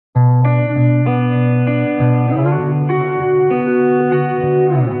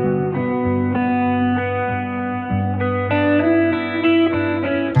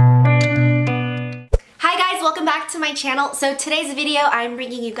channel. So today's video, I'm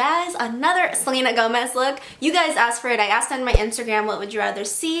bringing you guys another Selena Gomez look. You guys asked for it. I asked on my Instagram, what would you rather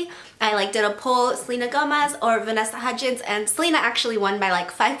see? I did a poll, Selena Gomez or Vanessa Hudgens, and Selena actually won by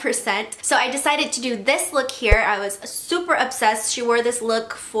like 5%. So I decided to do this look here. I was super obsessed. She wore this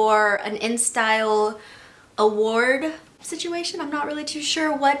look for an InStyle award situation. I'm not really too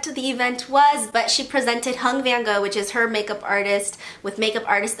sure what the event was, but she presented Hung Van Gogh, which is her makeup artist, with Makeup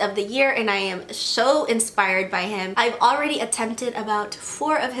Artist of the Year, and I am so inspired by him. I've already attempted about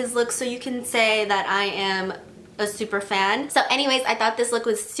 4 of his looks, so you can say that I am a super fan. So anyways, I thought this look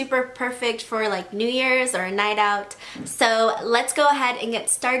was super perfect for like New Year's or a night out. So let's go ahead and get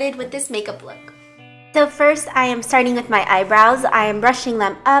started with this makeup look. So first I am starting with my eyebrows. I am brushing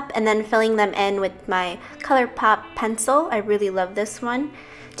them up and then filling them in with my ColourPop pencil. I really love this one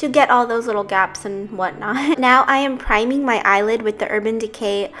to get all those little gaps and whatnot. Now I am priming my eyelid with the Urban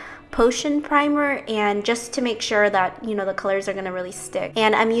Decay Potion Primer, and just to make sure that, you know, the colors are gonna really stick.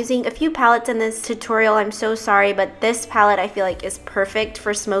 And I'm using a few palettes in this tutorial. I'm so sorry, but this palette I feel like is perfect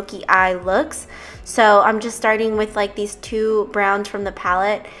for smoky eye looks. So I'm just starting with like these 2 browns from the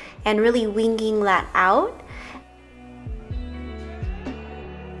palette and really winging that out.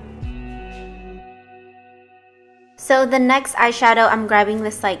 So the next eyeshadow, I'm grabbing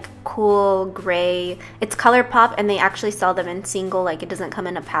this like cool gray. It's ColourPop and they actually sell them in single, like it doesn't come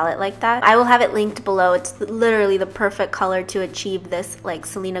in a palette like that. I will have it linked below. It's literally the perfect color to achieve this like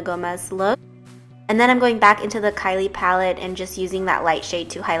Selena Gomez look. And then I'm going back into the Kylie palette and just using that light shade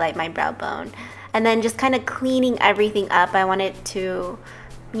to highlight my brow bone. And then just kind of cleaning everything up. I want it to,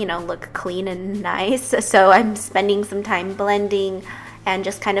 you know, look clean and nice. So I'm spending some time blending and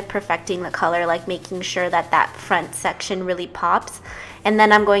just kind of perfecting the color, like making sure that that front section really pops. And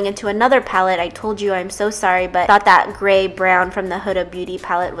then I'm going into another palette. I told you I'm so sorry, but I thought that gray brown from the Huda Beauty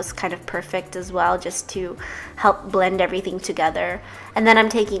palette was kind of perfect as well, just to help blend everything together. And then I'm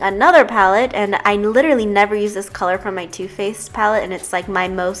taking another palette, and I literally never use this color from my Too Faced palette, and it's like my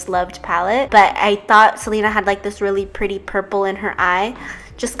most loved palette. But I thought Selena had like this really pretty purple in her eye,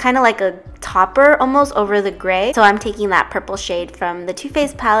 just kind of like a topper almost over the gray. So I'm taking that purple shade from the Too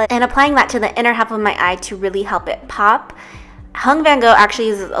Faced palette and applying that to the inner half of my eye to really help it pop. Hung Van Gogh actually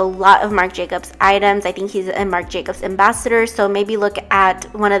uses a lot of Marc Jacobs items. I think he's a Marc Jacobs ambassador, so maybe look at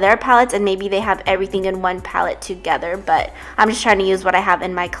one of their palettes and maybe they have everything in one palette together, but I'm just trying to use what I have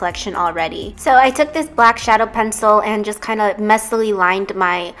in my collection already. So I took this black shadow pencil and just kind of messily lined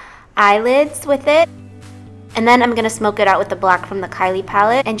my eyelids with it. And then I'm going to smoke it out with the black from the Kylie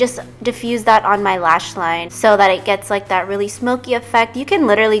palette and just diffuse that on my lash line so that it gets like that really smoky effect. You can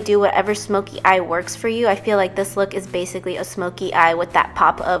literally do whatever smoky eye works for you. I feel like this look is basically a smoky eye with that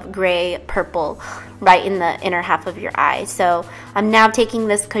pop of gray purple right in the inner half of your eye. So I'm now taking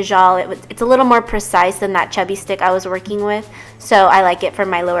this Kajal. It's a little more precise than that chubby stick I was working with, so I like it for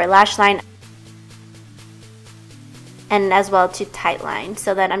my lower lash line and as well to tight line.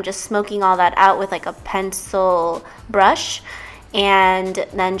 So then I'm just smoking all that out with like a pencil brush and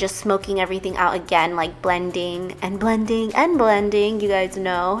then just smoking everything out again, like blending and blending and blending. You guys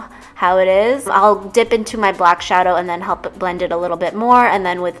know how it is. I'll dip into my black shadow and then help it blend it a little bit more, and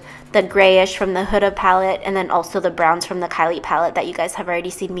then with the grayish from the Huda palette and then also the browns from the Kylie palette that you guys have already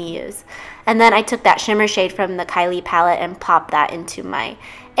seen me use. And then I took that shimmer shade from the Kylie palette and popped that into my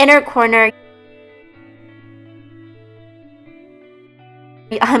inner corner.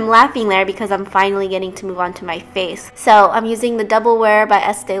 I'm laughing there because I'm finally getting to move on to my face. So I'm using the Double Wear by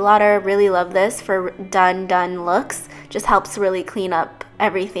Estee Lauder. Really love this for done looks. Just helps really clean up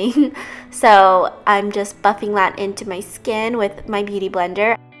everything. So I'm just buffing that into my skin with my Beauty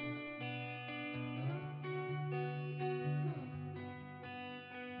Blender.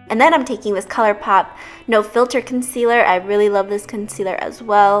 And then I'm taking this ColourPop No Filter Concealer. I really love this concealer as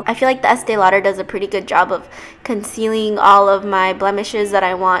well. I feel like the Estee Lauder does a pretty good job of concealing all of my blemishes that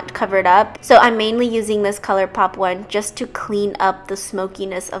I want covered up. So I'm mainly using this ColourPop one just to clean up the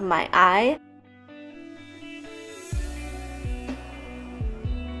smokiness of my eye.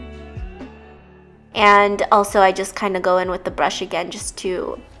 And also I just kind of go in with the brush again just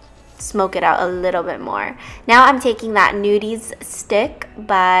to smoke it out a little bit more. Now I'm taking that Nudies stick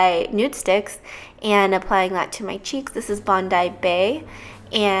by Nude Sticks and applying that to my cheeks. This is Bondi Bay,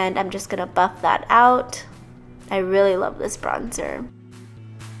 and I'm just gonna buff that out. I really love this bronzer.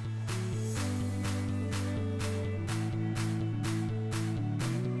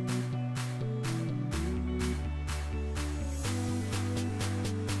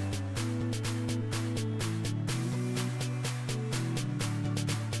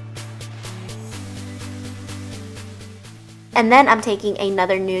 And then I'm taking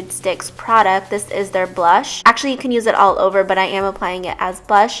another Nude Sticks product. This is their blush. Actually, you can use it all over, but I am applying it as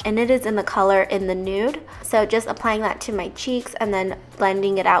blush, and it is in the color in the nude. So just applying that to my cheeks and then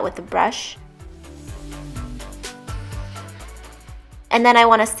blending it out with the brush. And then I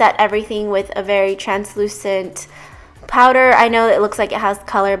want to set everything with a very translucent powder. I know it looks like it has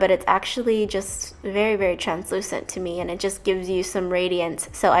color, but it's actually just very, very translucent to me, and it just gives you some radiance.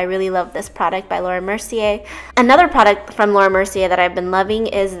 So I really love this product by Laura Mercier. Another product from Laura Mercier that I've been loving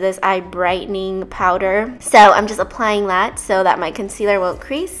is this eye brightening powder. So I'm just applying that so that my concealer won't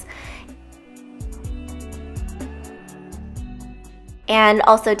crease. And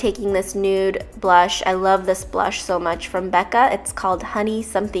also taking this nude blush. I love this blush so much from Becca. It's called Honey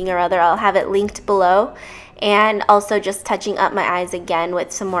something or other. I'll have it linked below. And also just touching up my eyes again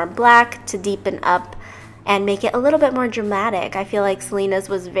with some more black to deepen up and make it a little bit more dramatic. I feel like Selena's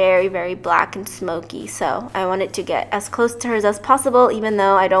was very, very black and smoky, so I wanted to get as close to hers as possible, even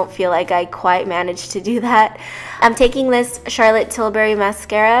though I don't feel like I quite managed to do that. I'm taking this Charlotte Tilbury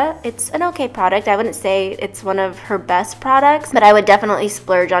mascara. It's an okay product. I wouldn't say it's one of her best products, but I would definitely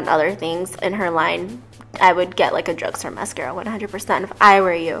splurge on other things in her line. I would get like a drugstore mascara 100% if I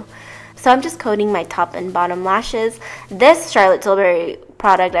were you. So I'm just coating my top and bottom lashes. This Charlotte Tilbury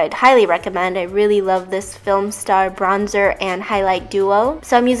product I'd highly recommend. I really love this Film Star bronzer and highlight duo.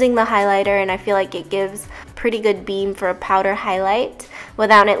 So I'm using the highlighter, and I feel like it gives pretty good beam for a powder highlight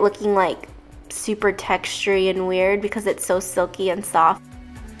without it looking like super textury and weird because it's so silky and soft.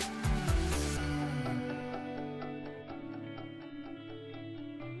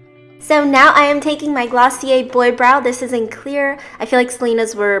 So now I am taking my Glossier Boy Brow. This is in clear. I feel like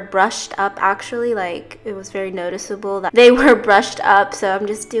Selena's were brushed up actually, like it was very noticeable that they were brushed up, so I'm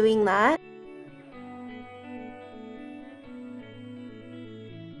just doing that.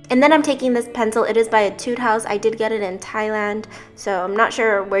 And then I'm taking this pencil. It is by Etude House. I did get it in Thailand, so I'm not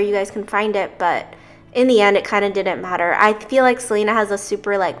sure where you guys can find it, but in the end it kind of didn't matter. I feel like Selena has a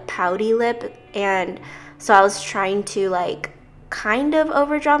super like pouty lip, and so I was trying to like kind of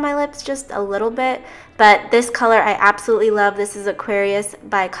overdraw my lips just a little bit, but this color I absolutely love. This is Aquarius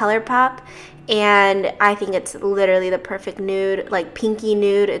by ColourPop, and I think it's literally the perfect nude, like pinky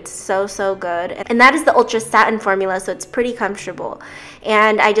nude. It's so, so good. And that is the Ultra Satin formula, so it's pretty comfortable.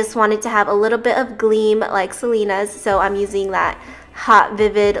 And I just wanted to have a little bit of gleam like Selena's, so I'm using that Hot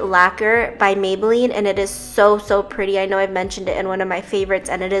Vivid Lacquer by Maybelline, and it is so, so pretty. I know I've mentioned it in one of my favorites,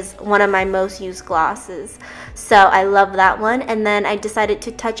 and it is one of my most used glosses. So I love that one. And then I decided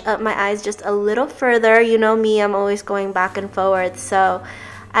to touch up my eyes just a little further. You know me, I'm always going back and forth. So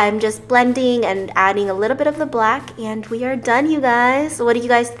I'm just blending and adding a little bit of the black, and we are done, you guys. What do you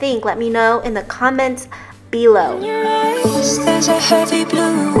guys think? Let me know in the comments below. In your eyes, there's a heavy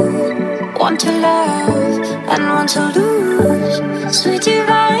blue. Want to love and want to lose. Sweet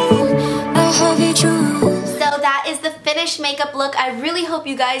divine, a heavy truth. So that is the finished makeup look. I really hope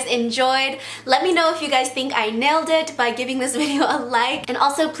you guys enjoyed. Let me know if you guys think I nailed it by giving this video a like. And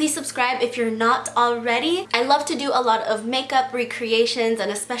also please subscribe if you're not already. I love to do a lot of makeup recreations,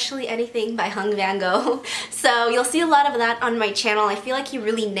 and especially anything by Hung Van Gogh. So you'll see a lot of that on my channel. I feel like he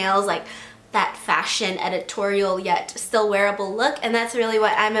really nails like that fashion editorial yet still wearable look, and that's really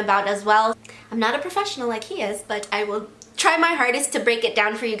what I'm about as well. I'm not a professional like he is, but I will try my hardest to break it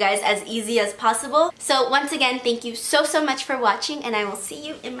down for you guys as easy as possible. So once again, thank you so, so much for watching, and I will see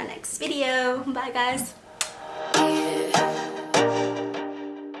you in my next video. Bye guys.